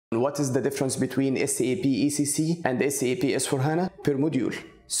what is the difference between SAP ECC and SAP S4HANA per module.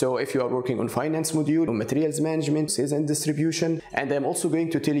 So if you are working on finance module, on materials management, sales and distribution, and I'm also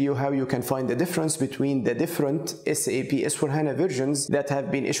going to tell you how you can find the difference between the different SAP S4HANA versions that have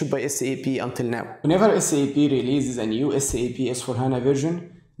been issued by SAP until now. Whenever SAP releases a new SAP S4HANA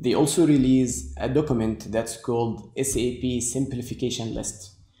version, they also release a document that's called SAP Simplification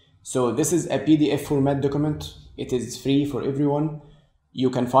List. So this is a PDF format document. It is free for everyone. You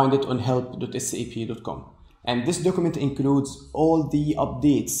can find it on help.sap.com. And this document includes all the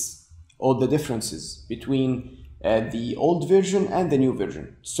updates, all the differences between the old version and the new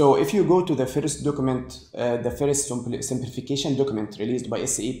version. So if you go to the first document, the first simplification document released by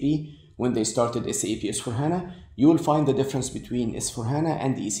SAP when they started SAP S4HANA, you will find the difference between S4HANA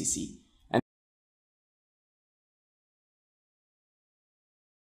and ECC.